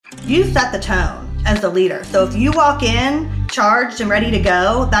you set the tone as the leader. So if you walk in charged and ready to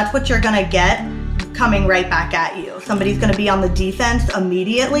go, that's what you're going to get coming right back at you. Somebody's going to be on the defense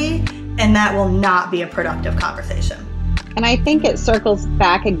immediately, and that will not be a productive conversation. And I think it circles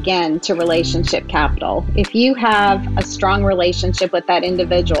back again to relationship capital. If you have a strong relationship with that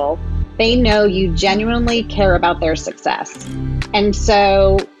individual, they know you genuinely care about their success. And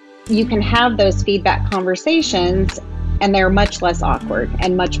so you can have those feedback conversations, and they're much less awkward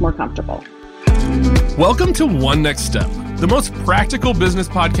and much more comfortable. Welcome to One Next Step, the most practical business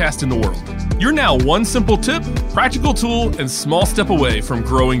podcast in the world. You're now one simple tip, practical tool, and small step away from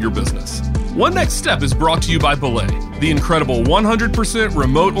growing your business. One Next Step is brought to you by Belay, the incredible 100%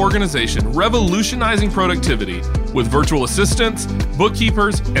 remote organization revolutionizing productivity with virtual assistants,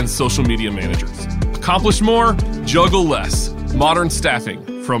 bookkeepers, and social media managers. Accomplish more, juggle less. Modern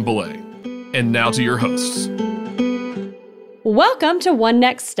staffing from Belay. And now to your hosts. Welcome to One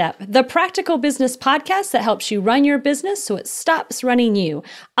Next Step, the practical business podcast that helps you run your business so it stops running you.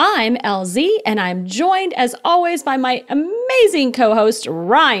 I'm LZ, and I'm joined, as always, by my amazing co-host,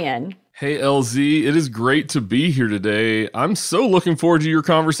 Ryan. Hey, LZ, it is great to be here today. I'm so looking forward to your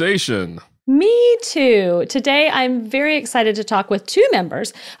conversation. Me too. Today, I'm very excited to talk with two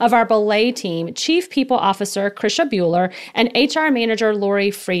members of our Belay team, Chief People Officer Krisha Bueller and HR Manager Lori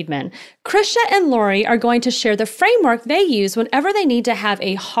Friedman. Krisha and Lori are going to share the framework they use whenever they need to have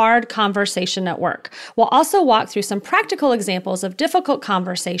a hard conversation at work. We'll also walk through some practical examples of difficult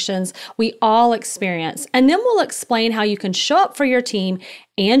conversations we all experience, and then we'll explain how you can show up for your team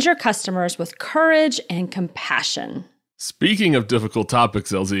and your customers with courage and compassion. Speaking of difficult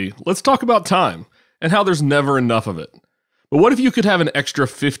topics, LZ, let's talk about time and how there's never enough of it. But what if you could have an extra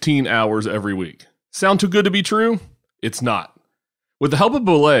 15 hours every week? Sound too good to be true? It's not. With the help of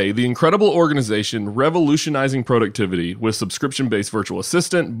Belay, the incredible organization revolutionizing productivity with subscription-based virtual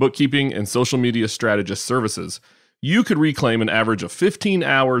assistant, bookkeeping, and social media strategist services, you could reclaim an average of 15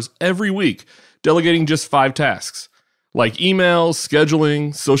 hours every week, delegating just 5 tasks, like emails,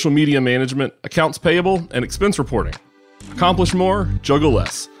 scheduling, social media management, accounts payable, and expense reporting. Accomplish more, juggle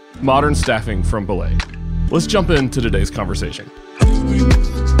less. Modern staffing from Belay. Let's jump into today's conversation.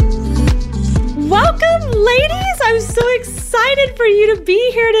 Welcome, ladies. I'm so excited for you to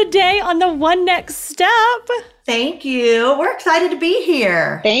be here today on the One Next Step. Thank you. We're excited to be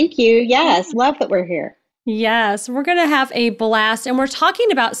here. Thank you. Yes, love that we're here. Yes, we're going to have a blast, and we're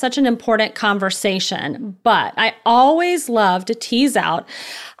talking about such an important conversation, but I always love to tease out,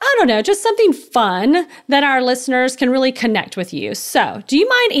 just something fun that our listeners can really connect with you. So, do you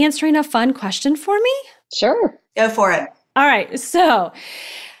mind answering a fun question for me? Sure. Go for it. All right, so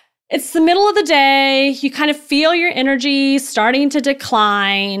it's the middle of the day, you kind of feel your energy starting to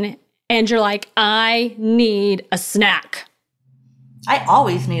decline, and you're like, I need a snack. I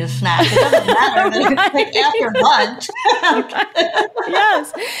always need a snack. It doesn't matter that it's after lunch.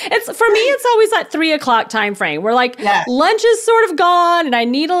 Yes. For me, it's always that 3:00 time frame where yes. Lunch is sort of gone and I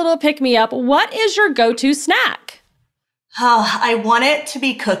need a little pick-me-up. What is your go-to snack? Oh, I want it to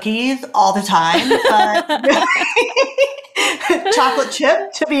be cookies all the time, but chocolate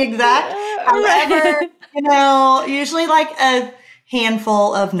chip to be exact. However, usually a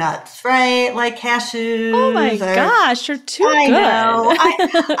handful of nuts, right? Like cashews. Oh my gosh, you're too good. I know.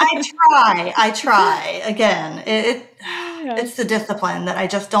 I try. Again, it's the discipline that I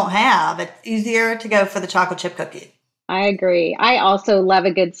just don't have. It's easier to go for the chocolate chip cookie. I agree. I also love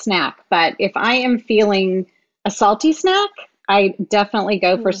a good snack, but if I am feeling a salty snack, I definitely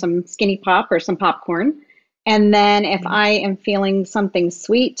go for some Skinny Pop or some popcorn. And then if I am feeling something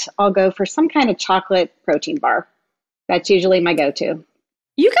sweet, I'll go for some kind of chocolate protein bar. That's usually my go-to.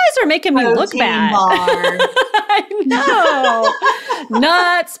 You guys are making me look bad. I know.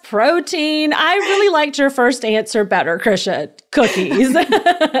 Nuts, protein. I really liked your first answer better, Krisha. Cookies.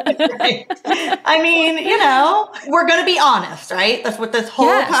 Right. I mean, we're going to be honest, right? That's what this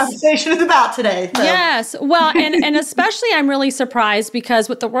whole conversation is about today. So. Yes. Well, and especially I'm really surprised because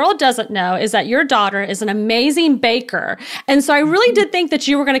what the world doesn't know is that your daughter is an amazing baker. And so I really did think that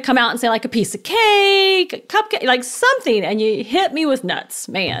you were going to come out and say a piece of cake, a cupcake, something. And you hit me with nuts.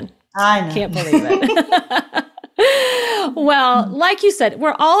 Man, I know. Can't believe it. Well, like you said,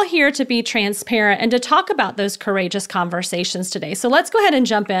 we're all here to be transparent and to talk about those courageous conversations today. So let's go ahead and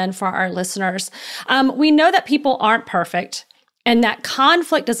jump in for our listeners. We know that people aren't perfect and that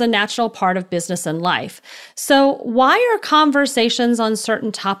conflict is a natural part of business and life. So why are conversations on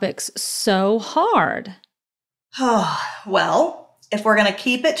certain topics so hard? Oh, well, if we're going to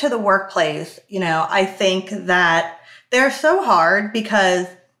keep it to the workplace, I think that they're so hard because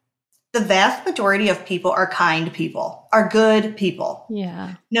the vast majority of people are kind people, are good people.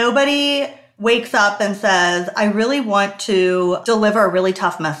 Yeah. Nobody wakes up and says, I really want to deliver a really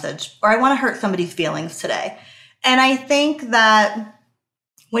tough message, or I want to hurt somebody's feelings today. And I think that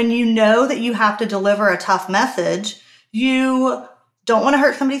when you know that you have to deliver a tough message, you don't want to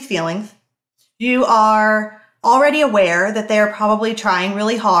hurt somebody's feelings. You are already aware that they're probably trying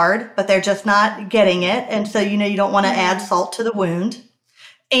really hard, but they're just not getting it. And so, you don't want to add salt to the wound.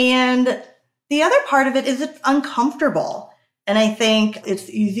 And the other part of it is it's uncomfortable. And I think it's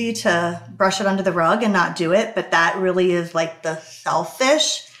easy to brush it under the rug and not do it. But that really is like the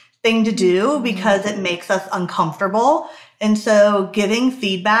selfish thing to do because it makes us uncomfortable. And so giving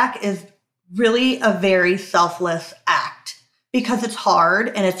feedback is really a very selfless act because it's hard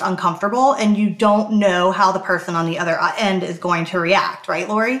and it's uncomfortable and you don't know how the person on the other end is going to react. Right,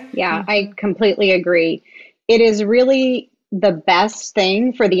 Lori? Yeah, I completely agree. It is really the best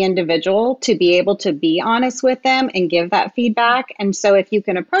thing for the individual to be able to be honest with them and give that feedback. And so if you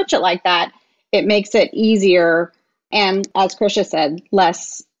can approach it like that, it makes it easier. And as Krisha said,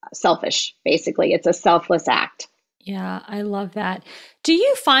 less selfish, basically. It's a selfless act. Yeah, I love that. Do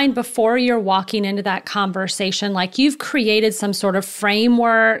you find before you're walking into that conversation, like you've created some sort of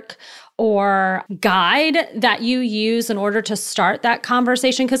framework or guide that you use in order to start that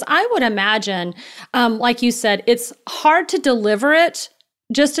conversation? Because I would imagine, like you said, it's hard to deliver it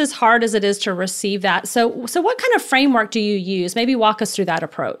just as hard as it is to receive that. So what kind of framework do you use? Maybe walk us through that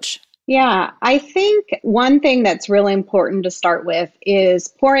approach. Yeah, I think one thing that's really important to start with is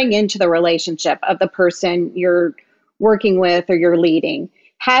pouring into the relationship of the person you're working with or you're leading.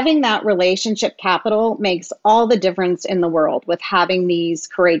 Having that relationship capital makes all the difference in the world with having these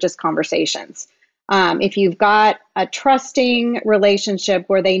courageous conversations. If you've got a trusting relationship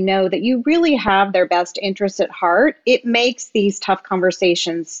where they know that you really have their best interests at heart, it makes these tough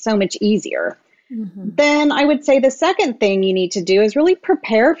conversations so much easier. Mm-hmm. Then I would say the second thing you need to do is really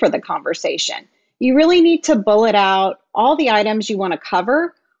prepare for the conversation. You really need to bullet out all the items you want to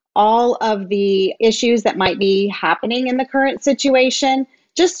cover, all of the issues that might be happening in the current situation,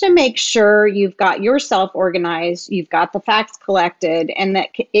 just to make sure you've got yourself organized, you've got the facts collected, and that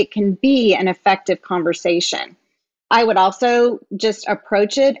it can be an effective conversation. I would also just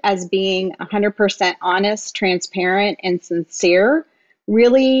approach it as being 100% honest, transparent, and sincere.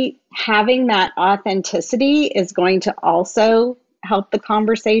 Really having that authenticity is going to also help the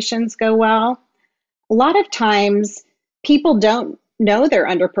conversations go well. A lot of times people don't know they're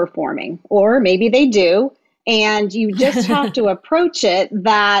underperforming, or maybe they do. And you just have to approach it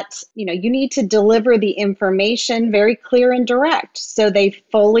that, you need to deliver the information very clear and direct so they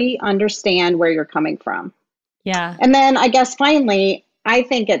fully understand where you're coming from. Yeah. And then I guess finally, I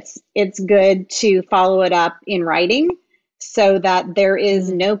think it's good to follow it up in writing so that there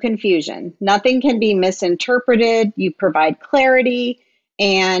is no confusion. Nothing can be misinterpreted. You provide clarity,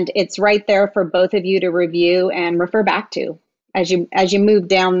 and it's right there for both of you to review and refer back to as you move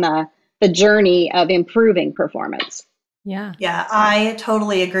down the journey of improving performance. Yeah. Yeah, I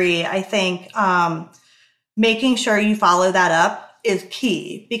totally agree. I think making sure you follow that up is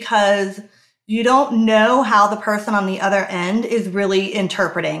key because you don't know how the person on the other end is really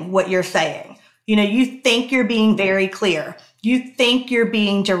interpreting what you're saying. You think you're being very clear. You think you're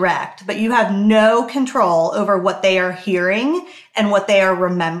being direct, but you have no control over what they are hearing and what they are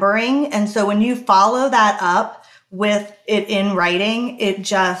remembering. And so when you follow that up with it in writing, it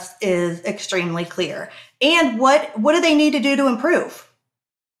just is extremely clear. And what do they need to do to improve?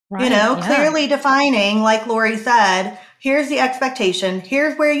 Right, Clearly defining, like Lori said, here's the expectation,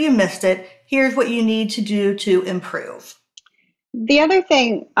 here's where you missed it, here's what you need to do to improve. The other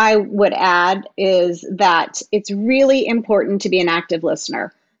thing I would add is that it's really important to be an active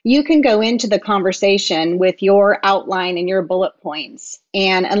listener. You can go into the conversation with your outline and your bullet points.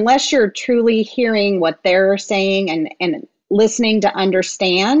 And unless you're truly hearing what they're saying and listening to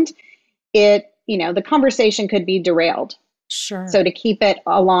understand it, the conversation could be derailed. Sure. So to keep it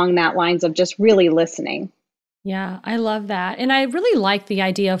along that lines of just really listening. Yeah, I love that. And I really like the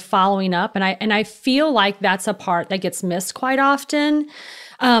idea of following up. And I feel like that's a part that gets missed quite often.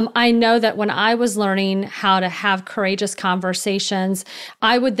 I know that when I was learning how to have courageous conversations,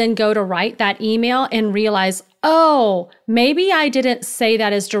 I would then go to write that email and realize, oh, maybe I didn't say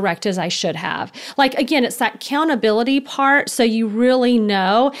that as direct as I should have. Like, again, it's that accountability part. So you really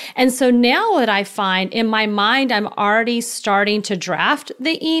know. And so now what I find in my mind, I'm already starting to draft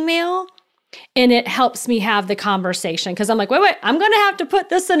the email. And it helps me have the conversation because I'm like, wait, I'm going to have to put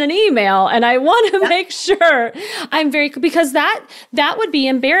this in an email. And I want to make sure because that would be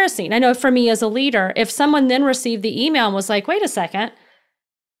embarrassing. I know for me as a leader, if someone then received the email and was like, wait a second,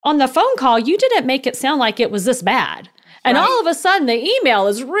 on the phone call, you didn't make it sound like it was this bad. And all of a sudden, the email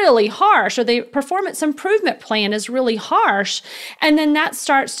is really harsh, or the performance improvement plan is really harsh. And then that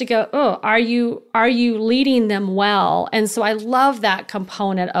starts to go, oh, are you leading them well? And so I love that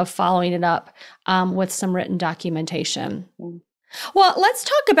component of following it up with some written documentation. Well, let's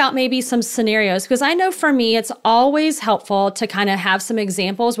talk about maybe some scenarios, because I know for me, it's always helpful to kind of have some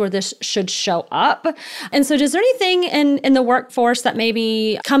examples where this should show up. And so is there anything in the workforce that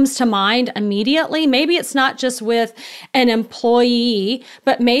maybe comes to mind immediately? Maybe it's not just with an employee,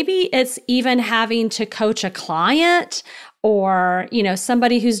 but maybe it's even having to coach a client or,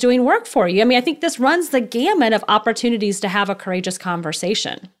 somebody who's doing work for you. I mean, I think this runs the gamut of opportunities to have a courageous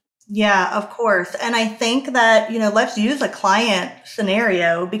conversation. Yeah, of course. And I think that, let's use a client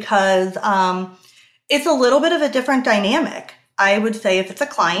scenario because it's a little bit of a different dynamic. I would say if it's a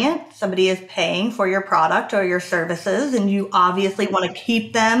client, somebody is paying for your product or your services, and you obviously want to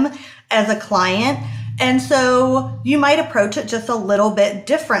keep them as a client. And so you might approach it just a little bit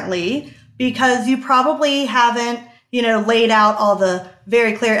differently because you probably haven't, laid out all the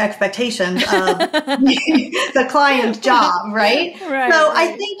very clear expectations of the client's job, right? Right. So I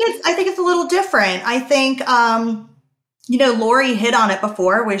think it's a little different. I think, Lori hit on it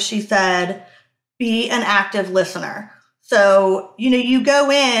before where she said, be an active listener. So, you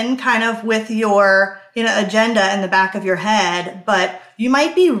go in kind of with your, agenda in the back of your head, but you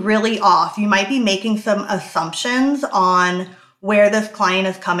might be really off. You might be making some assumptions on where this client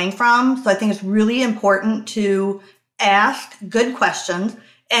is coming from. So I think it's really important to ask good questions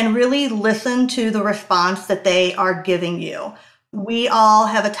and really listen to the response that they are giving you. We all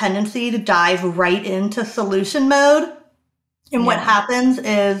have a tendency to dive right into solution mode. And what happens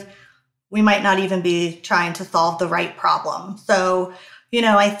is we might not even be trying to solve the right problem. So,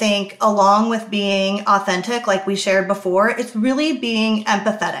 I think along with being authentic, like we shared before, it's really being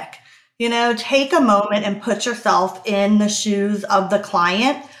empathetic. Take a moment and put yourself in the shoes of the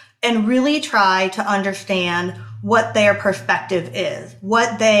client and really try to understand what their perspective is,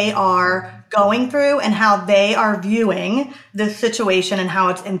 what they are going through, and how they are viewing this situation and how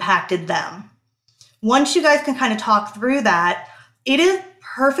it's impacted them. Once you guys can kind of talk through that, it is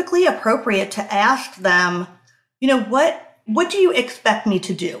perfectly appropriate to ask them, what do you expect me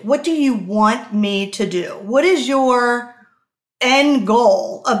to do? What do you want me to do? What is your end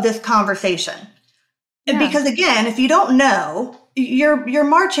goal of this conversation? Yeah. Because again, if you don't know, you're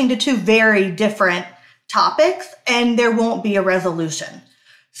marching to two very different topics and there won't be a resolution.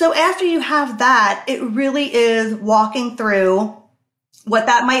 So after you have that, it really is walking through what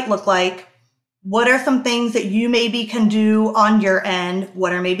that might look like. What are some things that you maybe can do on your end?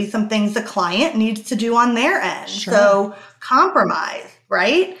 What are maybe some things the client needs to do on their end? Sure. So compromise,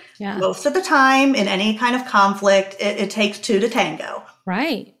 right? Yeah. Most of the time in any kind of conflict, it takes two to tango.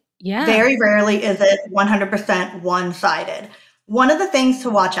 Right. Yeah. Very rarely is it 100% one-sided. One of the things to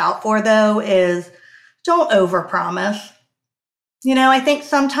watch out for, though, is don't overpromise. I think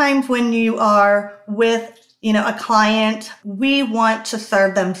sometimes when you are with, a client, we want to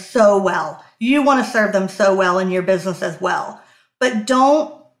serve them so well. You want to serve them so well in your business as well. But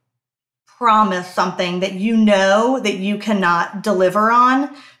don't promise something that that you cannot deliver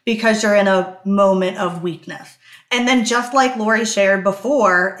on because you're in a moment of weakness. And then just like Lori shared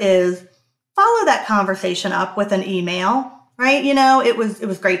before is follow that conversation up with an email, right? It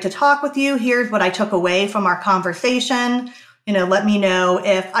was great to talk with you. Here's what I took away from our conversation. Let me know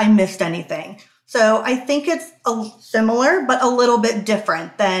if I missed anything. So I think it's similar, but a little bit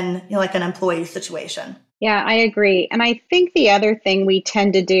different than like an employee situation. Yeah, I agree. And I think the other thing we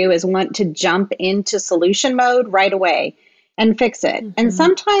tend to do is want to jump into solution mode right away and fix it. Mm-hmm. And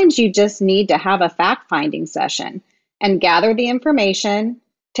sometimes you just need to have a fact-finding session and gather the information,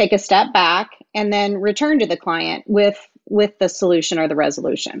 take a step back, and then return to the client with the solution or the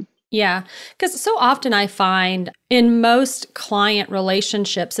resolution. Yeah, because so often I find in most client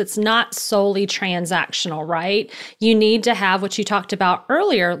relationships, it's not solely transactional, right? You need to have what you talked about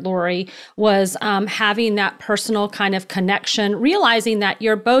earlier, Lori, was having that personal kind of connection, realizing that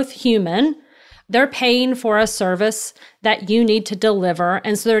you're both human. They're paying for a service that you need to deliver.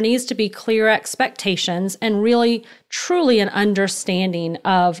 And so there needs to be clear expectations and really, truly an understanding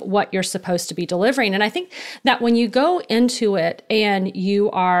of what you're supposed to be delivering. And I think that when you go into it and you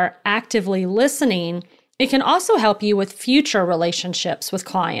are actively listening, it can also help you with future relationships with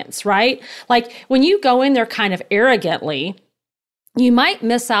clients, right? Like when you go in there kind of arrogantly, you might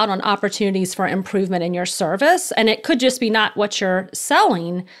miss out on opportunities for improvement in your service. And it could just be not what you're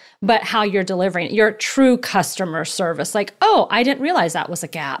selling, but how you're delivering it, your true customer service. Like, oh, I didn't realize that was a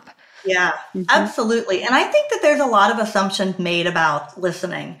gap. Yeah, absolutely. And I think that there's a lot of assumptions made about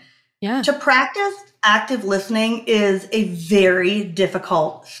listening. Yeah. To practice active listening is a very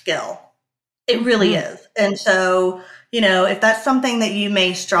difficult skill. It really is. And so, if that's something that you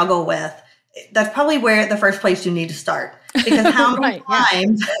may struggle with, that's probably where the first place you need to start. Because how many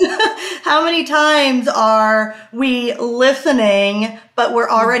times, how many times are we listening, but we're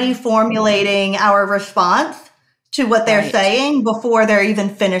already formulating our response to what they're saying before they're even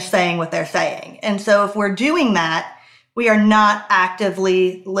finished saying what they're saying? And so if we're doing that, we are not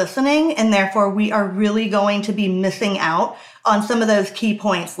actively listening, and therefore we are really going to be missing out on some of those key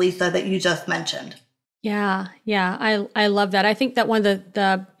points, Lisa, that you just mentioned. Yeah. I love that. I think that one of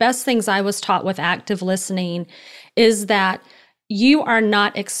the best things I was taught with active listening is that you are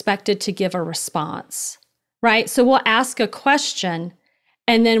not expected to give a response, right? So we'll ask a question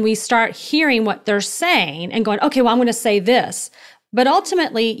and then we start hearing what they're saying and going, okay, well, I'm going to say this. But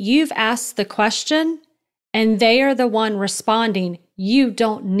ultimately, you've asked the question and they are the one responding. You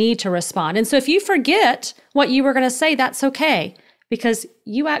don't need to respond. And so if you forget what you were going to say, that's okay, because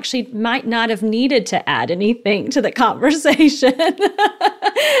you actually might not have needed to add anything to the conversation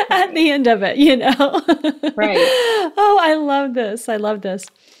at the end of it, Right. Oh, I love this.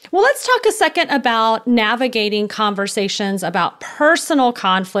 Well, let's talk a second about navigating conversations about personal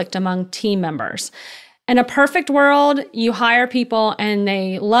conflict among team members. In a perfect world, you hire people and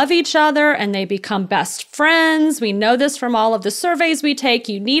they love each other and they become best friends. We know this from all of the surveys we take.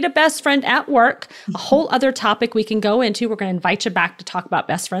 You need a best friend at work, a whole other topic we can go into. We're going to invite you back to talk about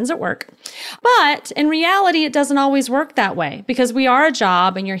best friends at work. But in reality, it doesn't always work that way because we are a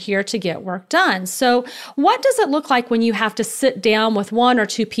job and you're here to get work done. So what does it look like when you have to sit down with one or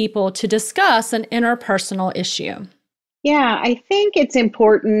two people to discuss an interpersonal issue? Yeah, I think it's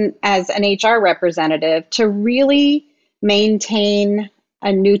important as an HR representative to really maintain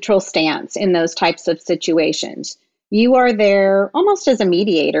a neutral stance in those types of situations. You are there almost as a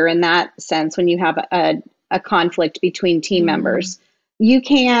mediator in that sense when you have a conflict between team members. You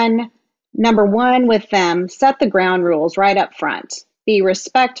can, number one, with them, set the ground rules right up front. Be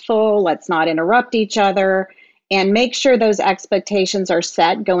respectful, let's not interrupt each other, and make sure those expectations are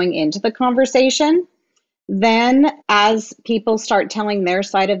set going into the conversation. Then, as people start telling their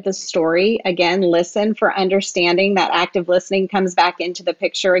side of the story, again, listen for understanding. That active listening comes back into the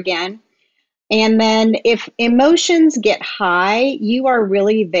picture again. And then if emotions get high, you are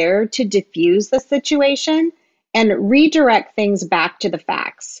really there to diffuse the situation and redirect things back to the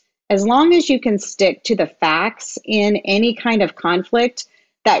facts. As long as you can stick to the facts in any kind of conflict,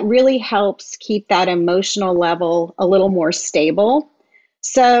 that really helps keep that emotional level a little more stable.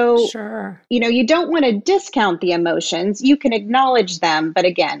 So, Sure. You don't want to discount the emotions. You can acknowledge them. But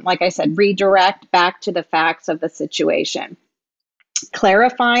again, like I said, redirect back to the facts of the situation.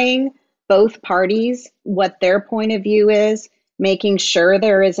 Clarifying both parties, what their point of view is, making sure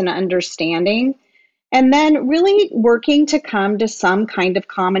there is an understanding, and then really working to come to some kind of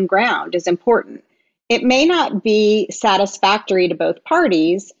common ground is important. It may not be satisfactory to both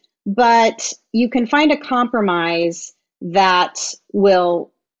parties, but you can find a compromise that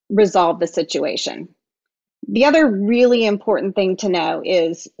will resolve the situation. The other really important thing to know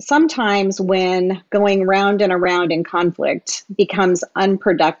is sometimes when going round and around in conflict becomes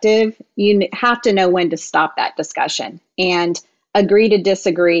unproductive, you have to know when to stop that discussion and agree to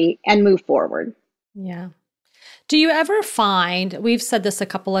disagree and move forward. Yeah. Do you ever find, we've said this a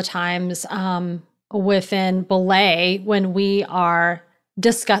couple of times within Belay, when we are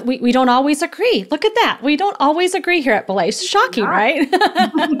discuss, we don't always agree. Look at that. We don't always agree here at Belay. It's shocking, right?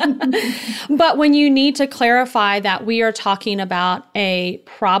 But when you need to clarify that we are talking about a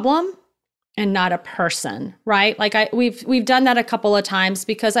problem and not a person, right? Like we've done that a couple of times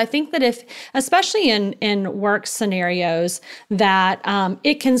because I think that if, especially in work scenarios, that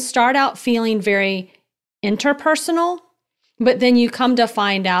it can start out feeling very interpersonal, but then you come to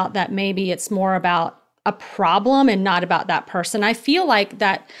find out that maybe it's more about a problem and not about that person. I feel like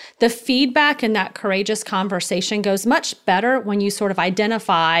that the feedback and that courageous conversation goes much better when you sort of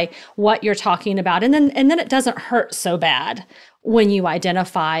identify what you're talking about. And then it doesn't hurt so bad when you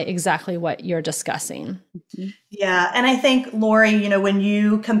identify exactly what you're discussing. Yeah. And I think, Lori, when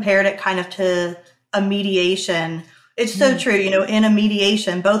you compared it kind of to a mediation, it's so true. In a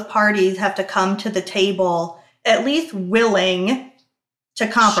mediation, both parties have to come to the table at least willing to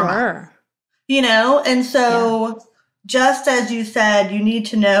compromise. Sure. And so just as you said, you need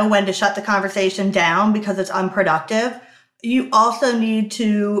to know when to shut the conversation down because it's unproductive. You also need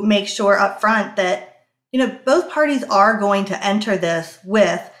to make sure up front that, both parties are going to enter this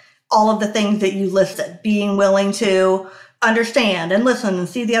with all of the things that you listed, being willing to understand and listen and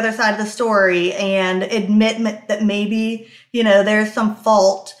see the other side of the story and admit that maybe, there's some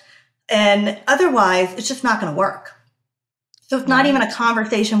fault, and otherwise it's just not going to work. So it's not even a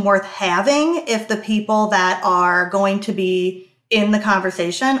conversation worth having if the people that are going to be in the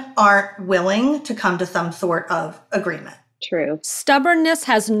conversation aren't willing to come to some sort of agreement. True. Stubbornness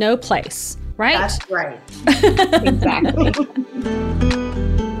has no place, right? That's right. Exactly.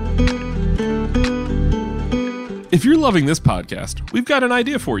 If you're loving this podcast, we've got an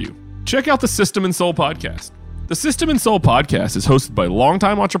idea for you. Check out the System and Soul podcast. The System and Soul podcast is hosted by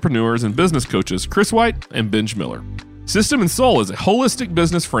longtime entrepreneurs and business coaches Chris White and Benj Miller. System and Soul is a holistic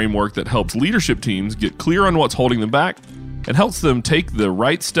business framework that helps leadership teams get clear on what's holding them back and helps them take the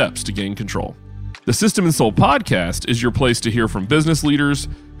right steps to gain control. The System and Soul podcast is your place to hear from business leaders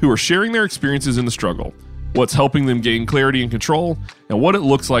who are sharing their experiences in the struggle, what's helping them gain clarity and control, and what it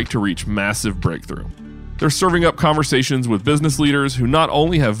looks like to reach massive breakthrough. They're serving up conversations with business leaders who not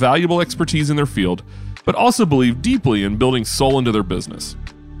only have valuable expertise in their field, but also believe deeply in building soul into their business.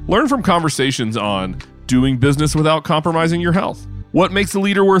 Learn from conversations on doing business without compromising your health, what makes a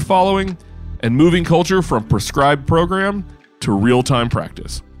leader worth following, and moving culture from prescribed program to real-time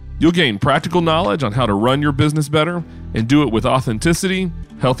practice. You'll gain practical knowledge on how to run your business better and do it with authenticity,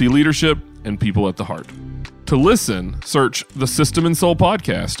 healthy leadership, and people at the heart. To listen, search the System and Soul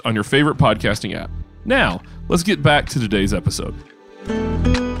podcast on your favorite podcasting app. Now, let's get back to today's episode.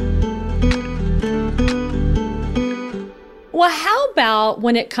 Well, how about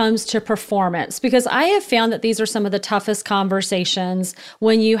when it comes to performance? Because I have found that these are some of the toughest conversations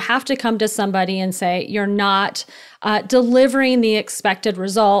when you have to come to somebody and say you're not delivering the expected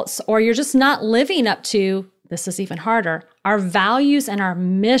results, or you're just not living up to, this is even harder, our values and our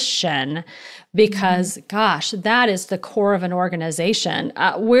mission, because gosh, that is the core of an organization.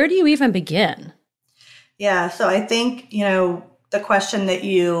 Where do you even begin? Yeah, so I think, the question that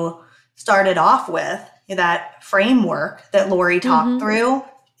you started off with, that framework that Lori talked through,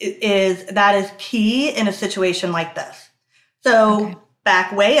 is key in a situation like this. So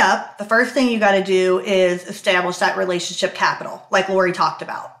back way up, the first thing you got to do is establish that relationship capital, like Lori talked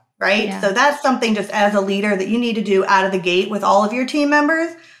about, right? Yeah. So that's something just as a leader that you need to do out of the gate with all of your team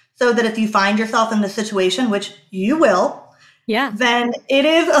members, so that if you find yourself in this situation, which you will, then it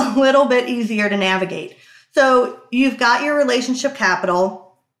is a little bit easier to navigate. So you've got your relationship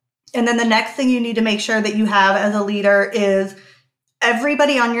capital. And then the next thing you need to make sure that you have as a leader is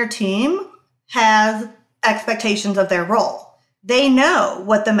everybody on your team has expectations of their role. They know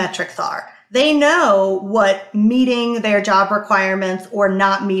what the metrics are. They know what meeting their job requirements or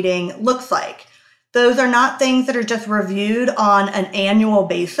not meeting looks like. Those are not things that are just reviewed on an annual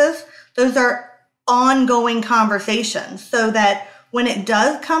basis. Those are ongoing conversations, so that when it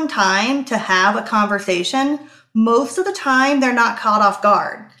does come time to have a conversation, most of the time they're not caught off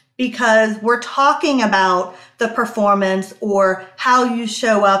guard, because we're talking about the performance or how you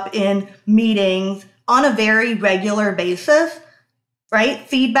show up in meetings on a very regular basis, right?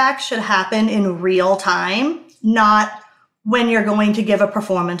 Feedback should happen in real time, not when you're going to give a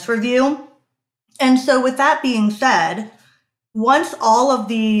performance review. And so with that being said, once all of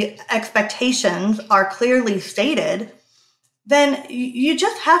the expectations are clearly stated, then you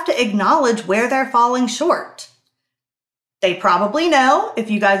just have to acknowledge where they're falling short. They probably know if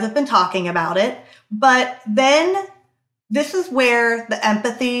you guys have been talking about it, but then this is where the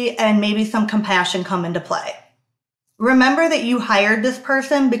empathy and maybe some compassion come into play. Remember that you hired this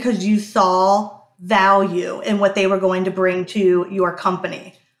person because you saw value in what they were going to bring to your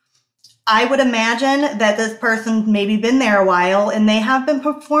company. I would imagine that this person's maybe been there a while and they have been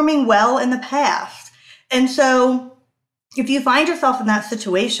performing well in the past. And so if you find yourself in that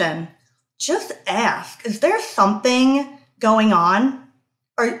situation, just ask, is there something going on?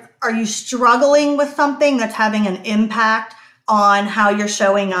 Are you struggling with something that's having an impact on how you're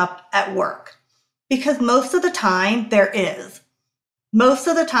showing up at work? Because most of the time there is. Most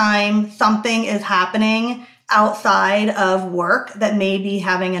of the time something is happening outside of work that may be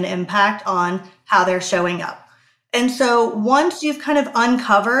having an impact on how they're showing up. And so once you've kind of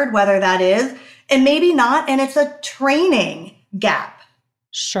uncovered whether that is, and maybe not, and it's a training gap.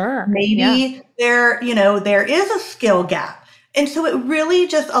 Sure. Maybe there is a skill gap. And so it really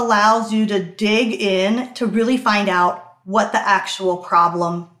just allows you to dig in to really find out what the actual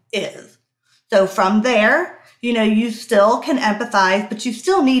problem is. So from there, you still can empathize, but you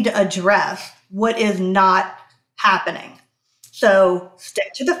still need to address what is not happening. So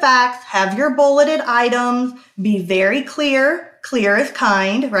stick to the facts, have your bulleted items, be very clear. Clear is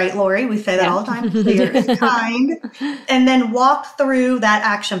kind, right, Lori? We say that all the time. Clear is kind. And then walk through that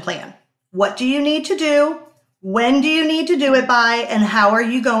action plan. What do you need to do? When do you need to do it by, and how are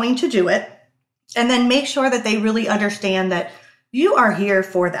you going to do it? And then make sure that they really understand that you are here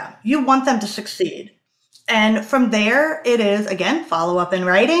for them. You want them to succeed. And from there, it is, again, follow up in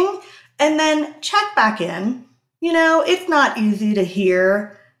writing and then check back in. It's not easy to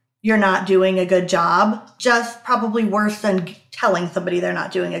hear you're not doing a good job, just probably worse than telling somebody they're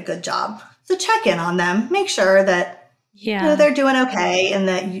not doing a good job. So check in on them, make sure that they're doing okay and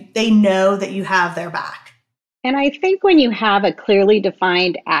that they know that you have their back. And I think when you have a clearly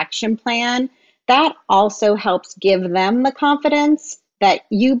defined action plan, that also helps give them the confidence that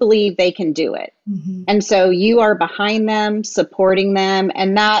you believe they can do it. Mm-hmm. And so you are behind them, supporting them,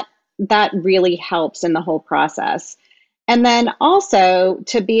 and that really helps in the whole process. And then also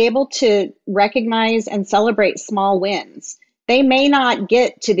to be able to recognize and celebrate small wins. They may not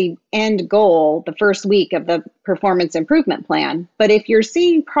get to the end goal the first week of the performance improvement plan, but if you're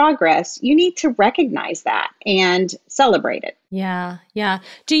seeing progress, you need to recognize that and celebrate it. Yeah.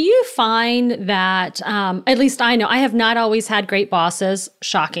 Do you find that, at least I know, I have not always had great bosses,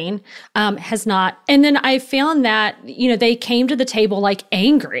 shocking, has not. And then I found that, they came to the table like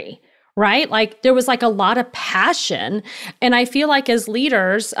angry. Right? Like there was like a lot of passion. And I feel like as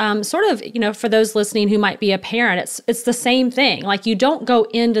leaders, sort of, for those listening who might be a parent, it's the same thing. Like you don't go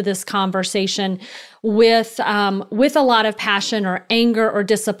into this conversation with a lot of passion or anger or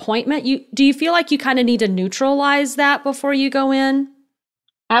disappointment. Do you feel like you kind of need to neutralize that before you go in?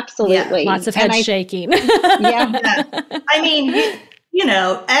 Absolutely. Yeah, lots of head shaking. Yeah. I mean,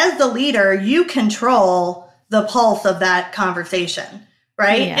 as the leader, you control the pulse of that conversation.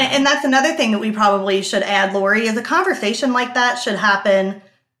 Right. Yeah. And that's another thing that we probably should add, Lori, is a conversation like that should happen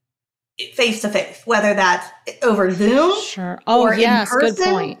face to face, whether that's over Zoom or in person, good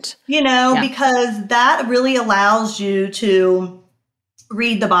point. Because that really allows you to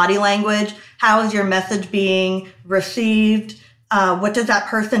read the body language. How is your message being received? What does that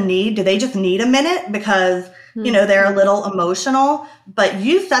person need? Do they just need a minute because they're a little emotional, but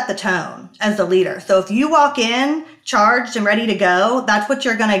you set the tone as the leader. So if you walk in charged and ready to go, that's what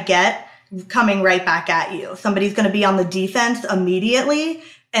you're going to get coming right back at you. Somebody's going to be on the defense immediately,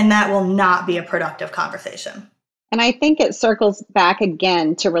 and that will not be a productive conversation. And I think it circles back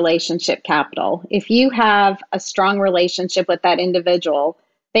again to relationship capital. If you have a strong relationship with that individual,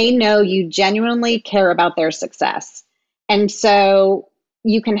 they know you genuinely care about their success. And so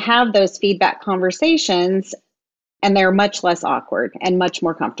you can have those feedback conversations and they're much less awkward and much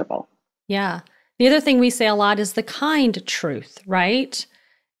more comfortable. Yeah. The other thing we say a lot is the kind truth, right?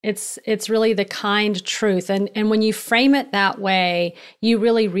 It's really the kind truth. And when you frame it that way, you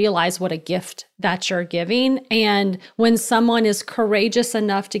really realize what a gift that you're giving. And when someone is courageous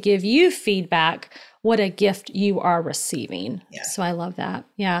enough to give you feedback, what a gift you are receiving. Yeah. So I love that.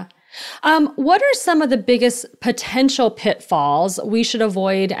 Yeah. What are some of the biggest potential pitfalls we should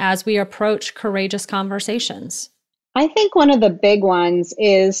avoid as we approach courageous conversations? I think one of the big ones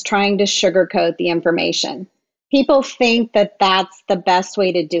is trying to sugarcoat the information. People think that that's the best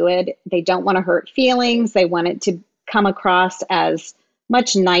way to do it. They don't want to hurt feelings. They want it to come across as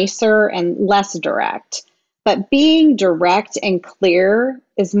much nicer and less direct. But being direct and clear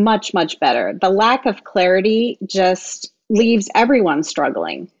is much, much better. The lack of clarity just leaves everyone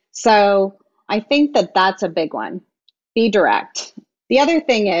struggling. So I think that that's a big one. Be direct. The other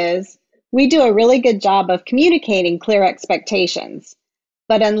thing is we do a really good job of communicating clear expectations.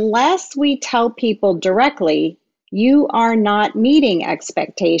 But unless we tell people directly, you are not meeting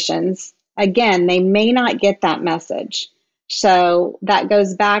expectations, again, they may not get that message. So that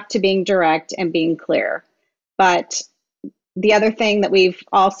goes back to being direct and being clear. But the other thing that we've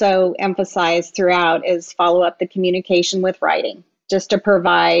also emphasized throughout is follow up the communication with writing, just to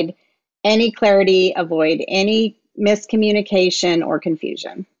provide any clarity, avoid any miscommunication or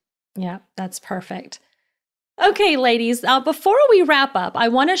confusion. Yeah, that's perfect. Okay, ladies, before we wrap up, I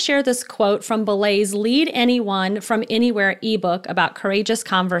want to share this quote from Belay's Lead Anyone from Anywhere ebook about courageous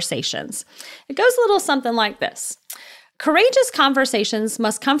conversations. It goes a little something like this. Courageous conversations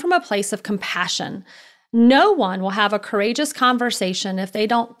must come from a place of compassion. No one will have a courageous conversation if they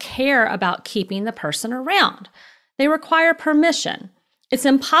don't care about keeping the person around. They require permission. It's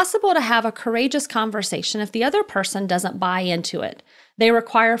impossible to have a courageous conversation if the other person doesn't buy into it. They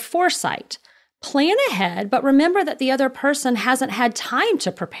require foresight. Plan ahead, but remember that the other person hasn't had time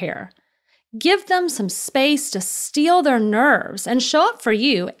to prepare. Give them some space to steel their nerves and show up for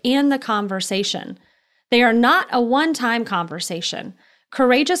you and the conversation. They are not a one-time conversation.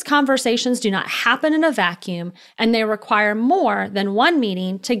 Courageous conversations do not happen in a vacuum, and they require more than one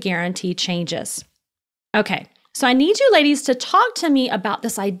meeting to guarantee changes. Okay, So I need you ladies to talk to me about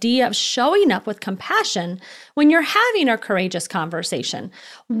this idea of showing up with compassion when you're having a courageous conversation.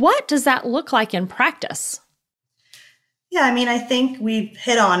 What does that look like in practice? Yeah, I mean, I think we've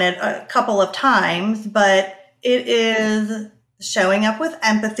hit on it a couple of times, but it is showing up with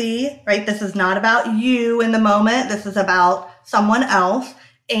empathy, right? This is not about you in the moment. This is about someone else,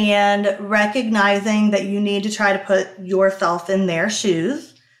 and recognizing that you need to try to put yourself in their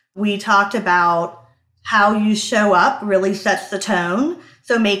shoes. We talked about how you show up really sets the tone.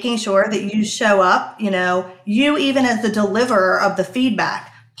 So making sure that you show up, you even as the deliverer of the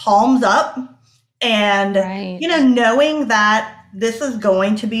feedback, palms up, and, knowing that this is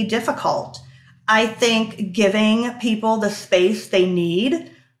going to be difficult. I think giving people the space they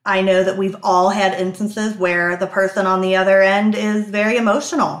need. I know that we've all had instances where the person on the other end is very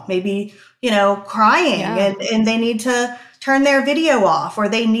emotional, maybe, crying, and they need to turn their video off, or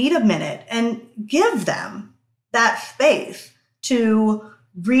they need a minute, and give them that space to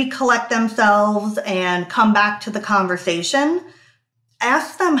recollect themselves and come back to the conversation.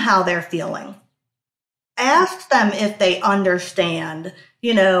 Ask them how they're feeling. Ask them if they understand,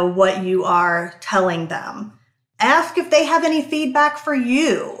 what you are telling them. Ask if they have any feedback for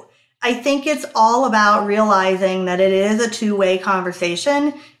you. I think it's all about realizing that it is a two-way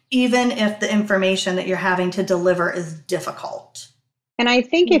conversation, even if the information that you're having to deliver is difficult. And I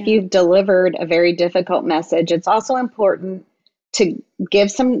think if you've delivered a very difficult message, it's also important to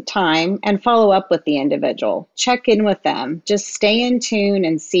give some time and follow up with the individual. Check in with them. Just stay in tune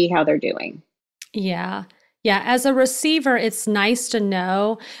and see how they're doing. Yeah. Yeah. As a receiver, it's nice to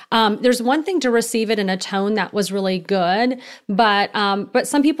know. There's one thing to receive it in a tone that was really good, but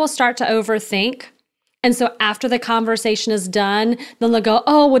some people start to overthink. And so after the conversation is done, then they'll go,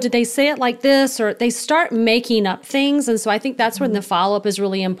 oh, well, did they say it like this? Or they start making up things. And so I think that's when the follow-up is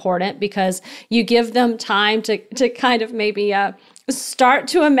really important, because you give them time to kind of maybe start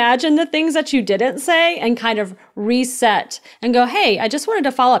to imagine the things that you didn't say and kind of reset and go, hey, I just wanted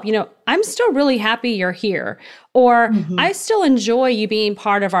to follow up. I'm still really happy you're here. Or I still enjoy you being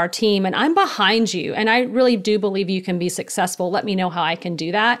part of our team, and I'm behind you. And I really do believe you can be successful. Let me know how I can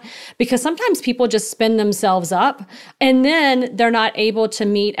do that. Because sometimes people just spin themselves up and then they're not able to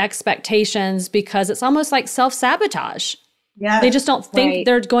meet expectations because it's almost like self-sabotage. Yeah, they just don't think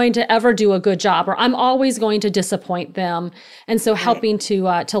they're going to ever do a good job, or I'm always going to disappoint them. And so helping to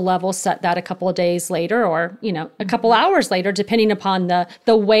level set that a couple of days later, or, a couple hours later, depending upon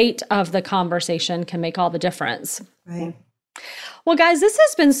the weight of the conversation, can make all the difference. Right. Well, guys, this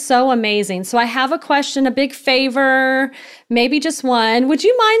has been so amazing. So I have a question, a big favor, maybe just one. Would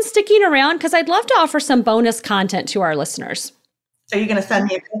you mind sticking around? Because I'd love to offer some bonus content to our listeners. Are you going to send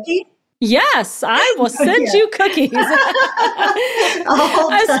me a cookie? Yes, I will send you cookies. Especially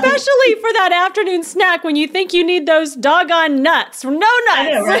for that afternoon snack when you think you need those doggone nuts. No nuts.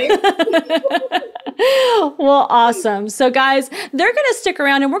 I know, right? Well, awesome. So guys, they're going to stick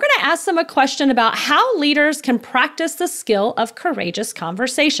around and we're going to ask them a question about how leaders can practice the skill of courageous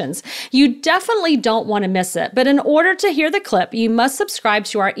conversations. You definitely don't want to miss it. But in order to hear the clip, you must subscribe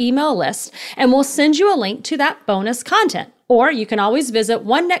to our email list, and we'll send you a link to that bonus content. Or you can always visit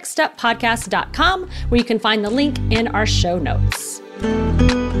onenextsteppodcast.com, where you can find the link in our show notes.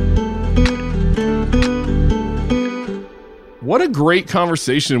 What a great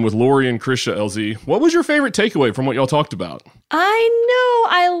conversation with Lori and Krisha, LZ. What was your favorite takeaway from what y'all talked about? I know.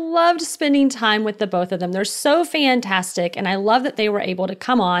 I loved spending time with the both of them. They're so fantastic. And I love that they were able to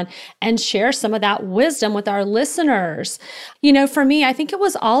come on and share some of that wisdom with our listeners. For me, I think it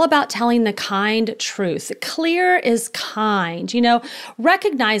was all about telling the kind truth. Clear is kind,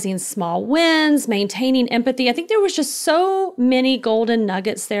 recognizing small wins, maintaining empathy. I think there was just so many golden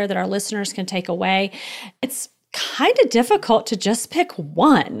nuggets there that our listeners can take away. It's kind of difficult to just pick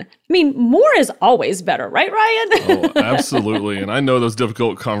one. I mean, more is always better, right, Ryan? Oh, absolutely. And I know those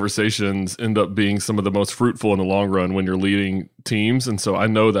difficult conversations end up being some of the most fruitful in the long run when you're leading teams. And so I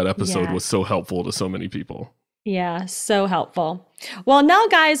know that episode was so helpful to so many people. Yeah, so helpful. Well, now,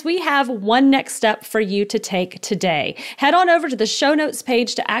 guys, we have one next step for you to take today. Head on over to the show notes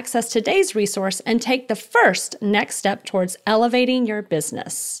page to access today's resource and take the first next step towards elevating your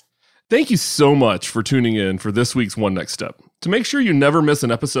business. Thank you so much for tuning in for this week's One Next Step. To make sure you never miss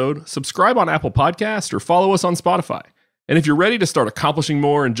an episode, subscribe on Apple Podcasts or follow us on Spotify. And if you're ready to start accomplishing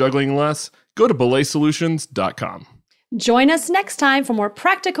more and juggling less, go to belaysolutions.com. Join us next time for more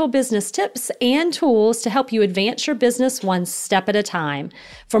practical business tips and tools to help you advance your business one step at a time.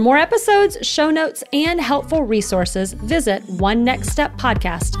 For more episodes, show notes, and helpful resources, visit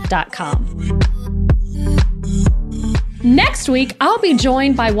onenextsteppodcast.com. Next week, I'll be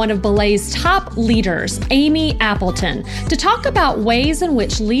joined by one of Belay's top leaders, Amy Appleton, to talk about ways in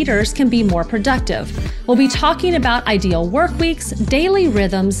which leaders can be more productive. We'll be talking about ideal work weeks, daily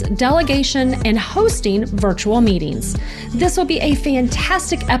rhythms, delegation, and hosting virtual meetings. This will be a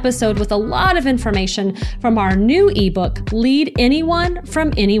fantastic episode with a lot of information from our new ebook, Lead Anyone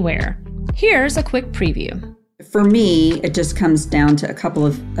from Anywhere. Here's a quick preview. For me, it just comes down to a couple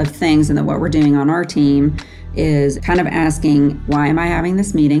of things, and then what we're doing on our team is kind of asking, why am I having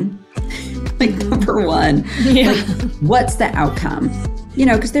this meeting? Like, number one, like, what's the outcome? You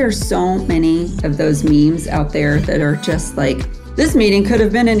know, because there are so many of those memes out there that are just like, this meeting could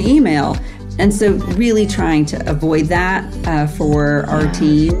have been an email. And so really trying to avoid that for our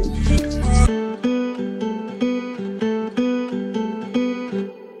team.